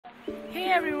Hey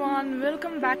everyone,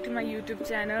 welcome back to my YouTube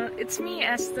channel. It's me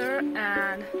Esther,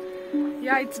 and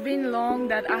yeah, it's been long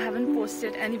that I haven't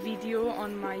posted any video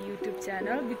on my YouTube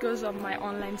channel because of my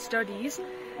online studies.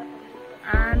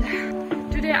 And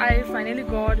today I finally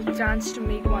got a chance to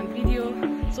make one video,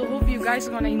 so hope you guys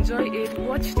are gonna enjoy it.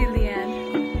 Watch till the end.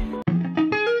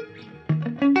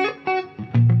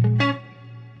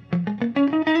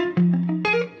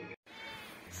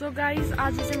 So guys,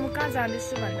 आज चाहिँ म कहाँ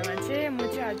जाँदैछु भन्दामा चाहिँ म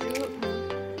चाहिँ आज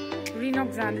रिनक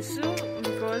जाँदैछु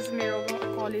बिकज मेरो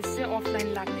कलेज चाहिँ अफलाइन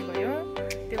लाग्ने भयो।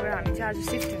 त्यही भएर हामी चाहिँ आज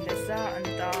शिफ्ट हुँदैछ।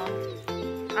 अन्त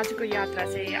आजको यात्रा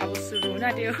चाहिँ अब सुरु हुन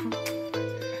आँट्यो।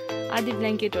 आधी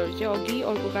ब्ल्याङ्केटहरु चाहिँ अघि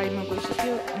अर्को गाडीमा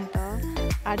गइसक्यो, अन्त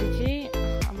आधी चाहिँ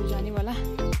अब जानेवाला।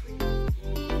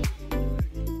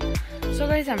 सो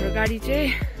गाइस, हाम्रो गाडी चाहिँ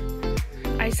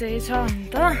आइसकेको छ।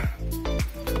 अन्त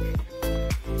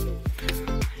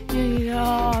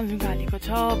यहाँनिर गाडीको छ,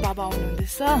 बाबा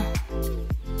आउनुहुँदैछ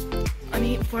अनि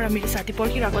पर मेरो साथी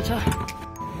पर्खिरहेको छ।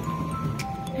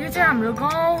 यो चाहिँ हाम्रो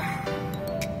गाउँ।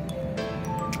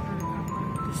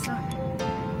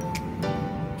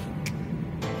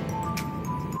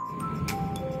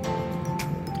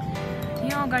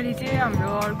 यहाँ अगाडि चाहिँ हाम्रो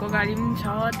अर्को गाडी पनि छ,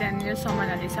 त्यहाँनिर सामान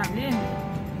हालेछ हामीले।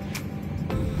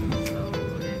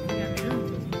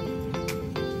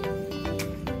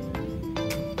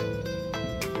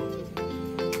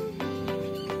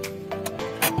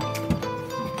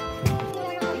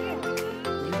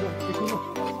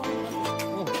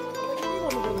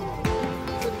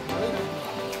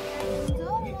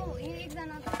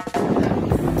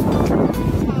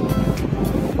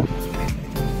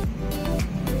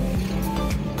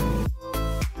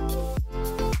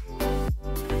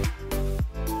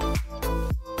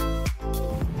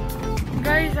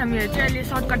 गाइस, हामीहरू चाहिँ अहिले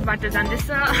सर्टकट बाटो जाँदैछ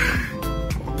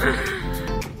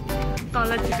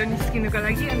तल छिटो निस्किनुको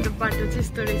लागि। अन्त बाटो चाहिँ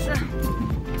यस्तो रहेछ।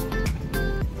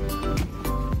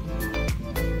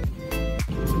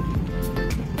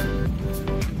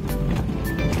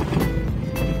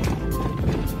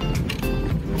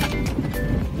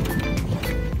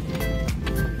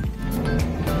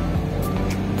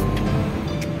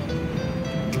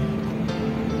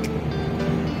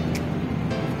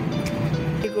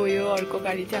 यो अर्को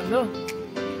गाडी चाहिँ हाम्रो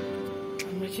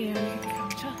चाहिँ यहाँ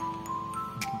देखाउँछ।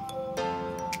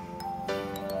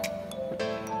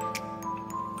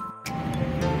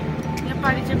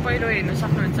 नेपाली चाहिँ पहिरो हेर्नु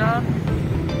सक्नुहुन्छ।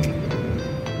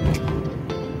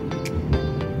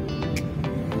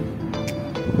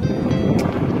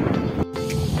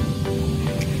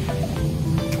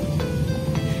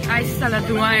 आइसला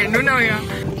धुवा हेर्नु न यहाँ।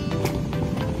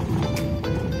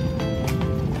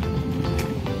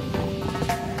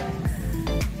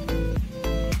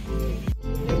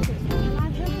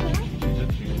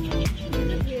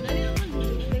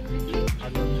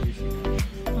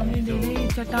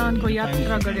 चट्टानको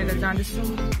यात्रा गरेर जाँदैछौँ।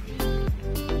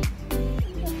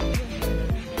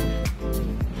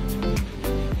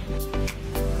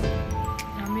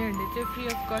 हामीहरूले चाहिँ फ्री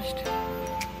अफ कस्ट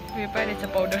उयो पाइरहेछ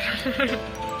पाउडर।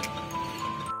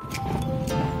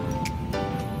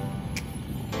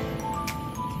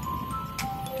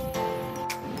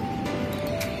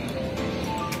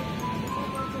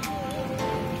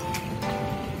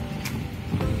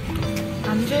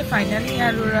 हामी चाहिँ फाइनली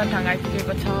यहाँ रोराथाङ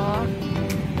आइपुगेको छ।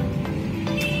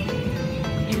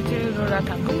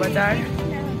 रोराथाङको बजार।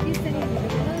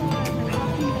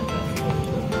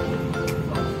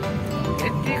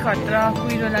 यति खतरा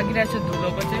कुहिरो लागिरहेछ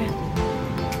धुलोको चाहिँ।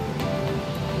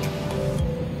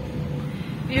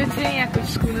 यो चाहिँ यहाँको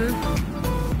स्कुल।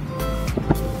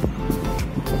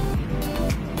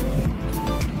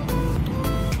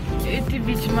 यति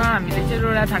बिचमा हामीले चाहिँ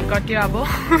रोराथाङ कट्यो। अब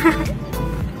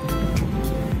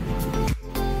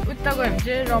उता गयो भने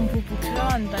चाहिँ रम्फू पुग्छ।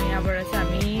 अन्त यहाँबाट चाहिँ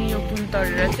हामी यो पुल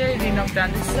तरेर चाहिँ रिनक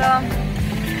जाँदैछ।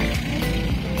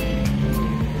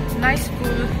 नाइस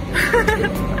पुल।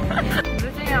 हाम्रो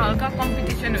चाहिँ यहाँ हल्का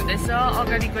कम्पिटिसन हुँदैछ।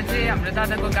 अगाडिको चाहिँ हाम्रो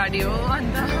दादाको गाडी हो,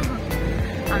 अन्त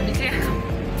हामी चाहिँ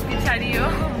पछाडि हो।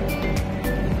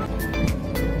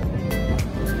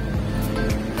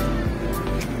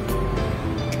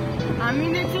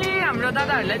 हामीले चाहिँ हाम्रो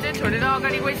दादाहरूलाई चाहिँ छोडेर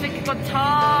अगाडि गइसकेको छ।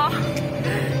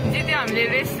 जित्यो हामीले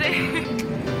रेस चाहिँ।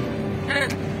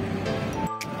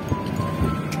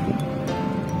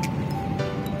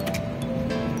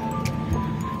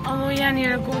 अब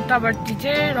यहाँनिरको उतापट्टि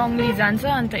चाहिँ रङ्गली जान्छ,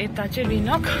 अन्त यता चाहिँ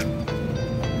रिनक।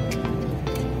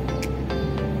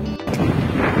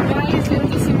 गाइस, यो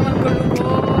चाहिँ सिमलको लुक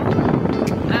हो।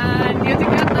 एन्ड यो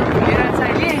चाहिँ कहाँ भुलिरहेछ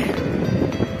अहिले।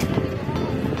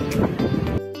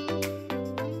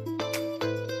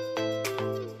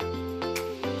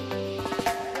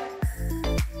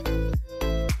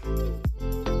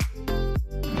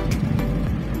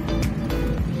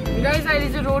 गाइस अहिले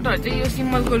चाहिँ रोडहरु चाहिँ यो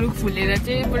सिम्बलको रुख फुलेर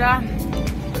चाहिँ पुरा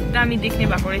दामी देख्ने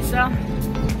भएको रहेछ।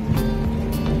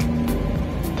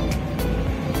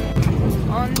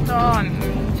 अन्त हामी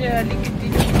चाहिँ अलिकति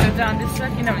छिटो जाँदैछ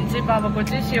किनभने चाहिँ बाबाको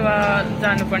चाहिँ सेवा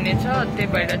जानुपर्ने छ, त्यही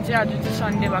भएर चाहिँ आज चाहिँ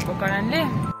सन्डे भएको कारणले।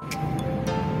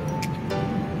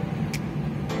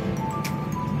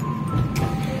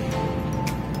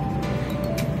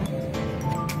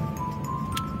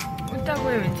 उता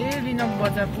गयो भने चाहिँ रिनक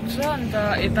बजार पुग्छ, अन्त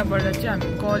यताबाट चाहिँ हामी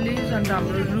कलेज, अन्त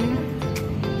हाम्रो रुम,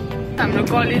 हाम्रो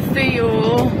कलेज चाहिँ यो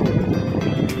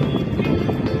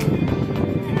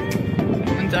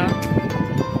हुन्छ।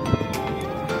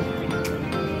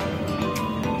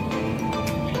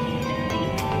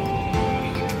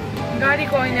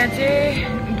 गाडीको ऐना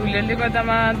चाहिँ धुलोले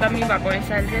गर्दामा दामी भएको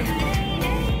रहेछ अहिले चाहिँ।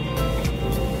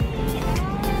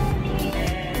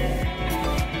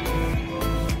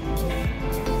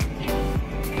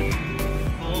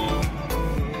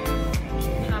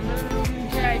 हाम्रो रुम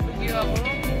चाहिँ आइपुग्यो अब।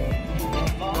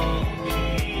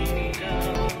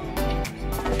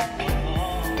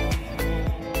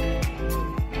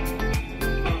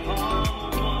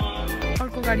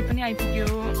 अर्को गाडी पनि आइपुग्यो।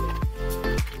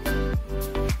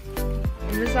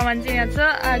 सामान चाहिँ यहाँ छ,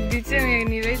 आदि चाहिँ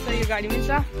यहाँनिरै छ, यो गाडीमै छ।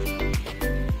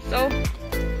 सो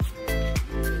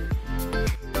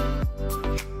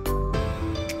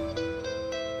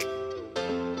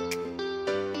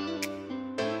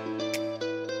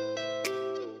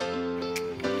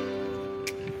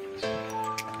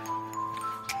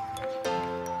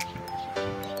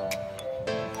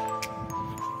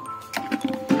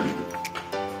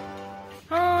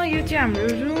यो चाहिँ हाम्रो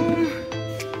रुम।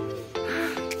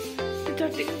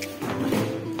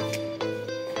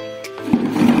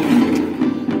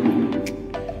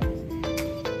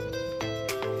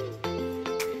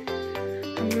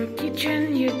 हाम्रो किचन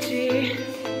यो चाहिँ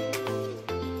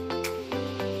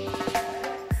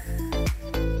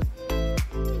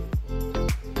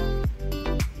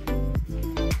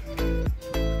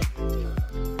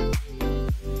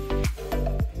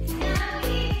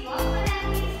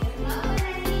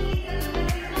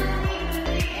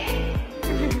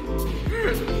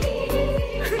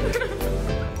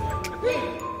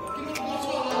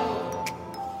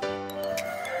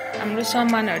हाम्रो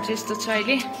सामानहरु चाहिँ यस्तो छ।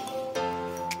 अहिले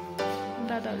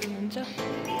दादाहरु हुनुहुन्छ।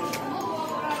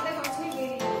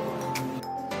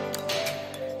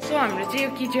 सो हाम्रो चाहिँ यो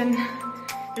किचन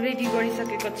रेडी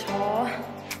गरिसकेको छ।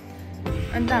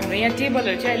 अन्त हाम्रो यहाँ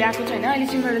टेबलहरु चाहिँ अहिले आएको छैन, अहिले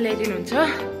चाहिँ गरेर ल्याइदिनुहुन्छ।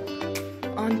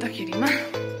 अन्तखेरिमा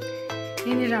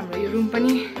यहाँनिर हाम्रो यो रुम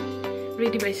पनि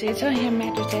रेडी भइसकेको छ। यहाँ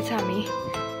म्याटर चाहिँ छ,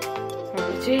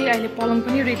 हामीहरू चाहिँ अहिले पलङ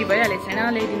पनि रेडी भइहालेको छैन,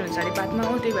 ल्याइदिनुहुन्छ अरे बादमा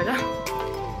हो। त्यही भएर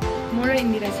म र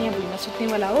इन्दिरा चाहिँ यहाँ भुइँमा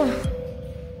सुत्नेवाला हो।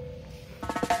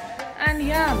 एन्ड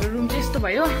यहाँ हाम्रो रुम चाहिँ यस्तो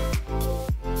भयो।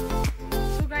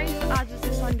 सो गाइस आज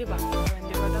चाहिँ सन्डे भएको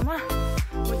कारणले गर्दामा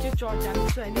म चाहिँ चर्च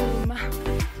जान्छु होइन। रुममा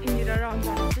इन्दिरा र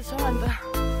अन्जानु चाहिँ छ, अन्त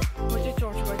म चाहिँ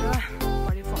चर्चबाट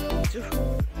भरे फर्किन्छु।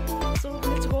 So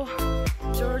let's go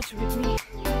church with me.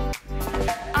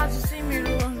 आज चाहिँ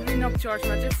मेरो रिनक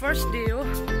चर्चमा चाहिँ फर्स्ट डे हो।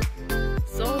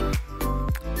 सो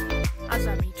आज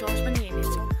हामी चर्च पनि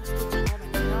हेर्नेछौँ कस्तो छ भनेर।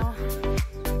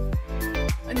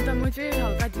 अन्त म चाहिँ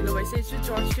हल्का ढिलो भइसकेको छु,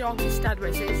 चर्च चाहिँ अघि स्टार्ट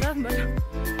भइसकेको छ। बट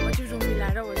म चाहिँ रुम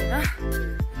मिलाएर हुँदैन,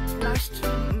 लास्ट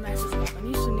म्यासेजमा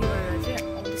पनि सुन्ने गरेर चाहिँ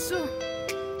आउँदैछु।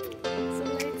 So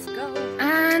let's go.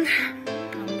 एन्ड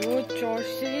हाम्रो चर्च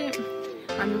चाहिँ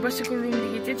हामी बसेको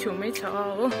रुमदेखि चाहिँ छेउमै छ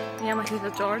हो, यहाँ माथि छ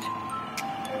चर्च।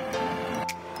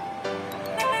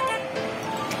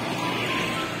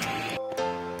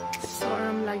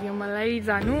 सरम लाग्यो मलाई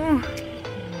जानु।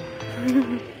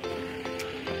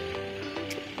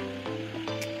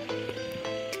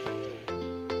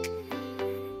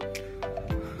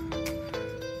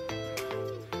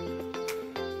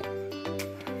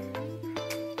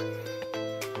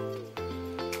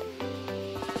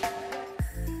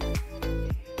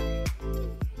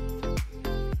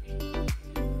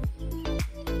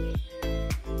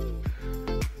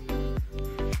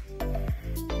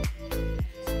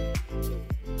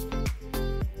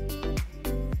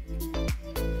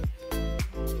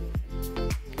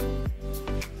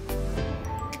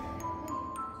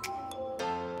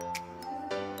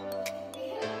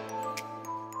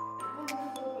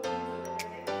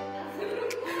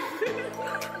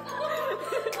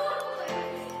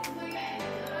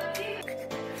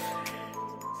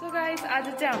 आज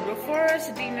चाहिँ हाम्रो फर्स्ट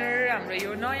डिनर हाम्रो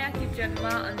यो नयाँ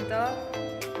किचनमा। अन्त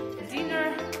डिनर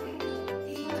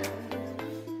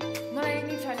मलाई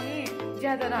नि छ नि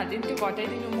ज्यादा नहालिदिनु, त्यो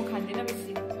घटाइदिनु, म खान्दिनँ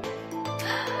बेसी।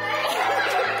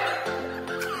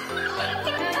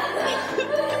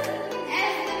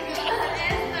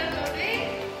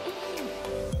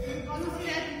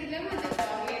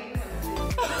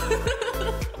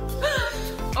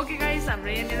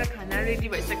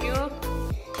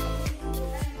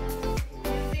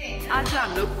 आज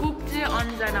हाम्रो कुक चाहिँ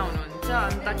अन्जना हुनुहुन्छ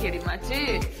अन्तखेरिमा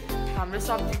चाहिँ हाम्रो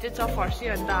सब्जी चाहिँ छ फर्सी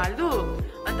अन्त आलु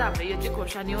अन्त हाम्रो यो चाहिँ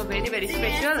खोर्सानी हो भेरी भेरी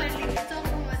स्पेसल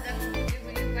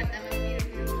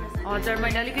हजुर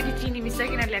मैले अलिकति चिनी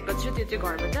मिसाइकन ल्याएको छु त्यो चाहिँ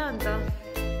घरबाट अन्त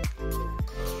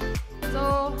सो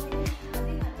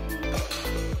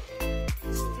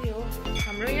त्यस्तै हो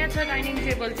हाम्रो यहाँ छ डाइनिङ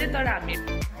टेबल चाहिँ तर हामी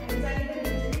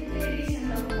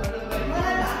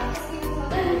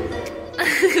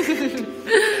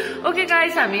ओके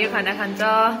गाइस हामी यो खाना खान्छ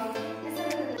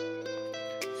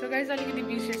सो गाइस अलिकति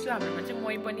बिर्सेछु हाम्रोमा चाहिँ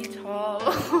मही पनि छ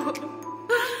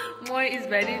मही इज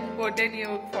भेरी इम्पोर्टेन्ट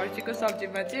यो फर्सीको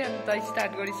सब्जीमा चाहिँ अन्त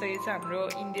स्टार्ट गरिसकेको छ हाम्रो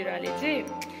इन्दिराले चाहिँ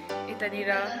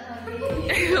यतानिर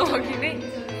अघि नै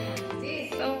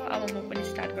सो अब म पनि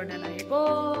स्टार्ट गर्न लागेको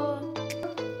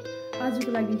आजको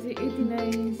लागि चाहिँ यति नै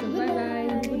so by by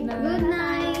good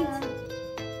night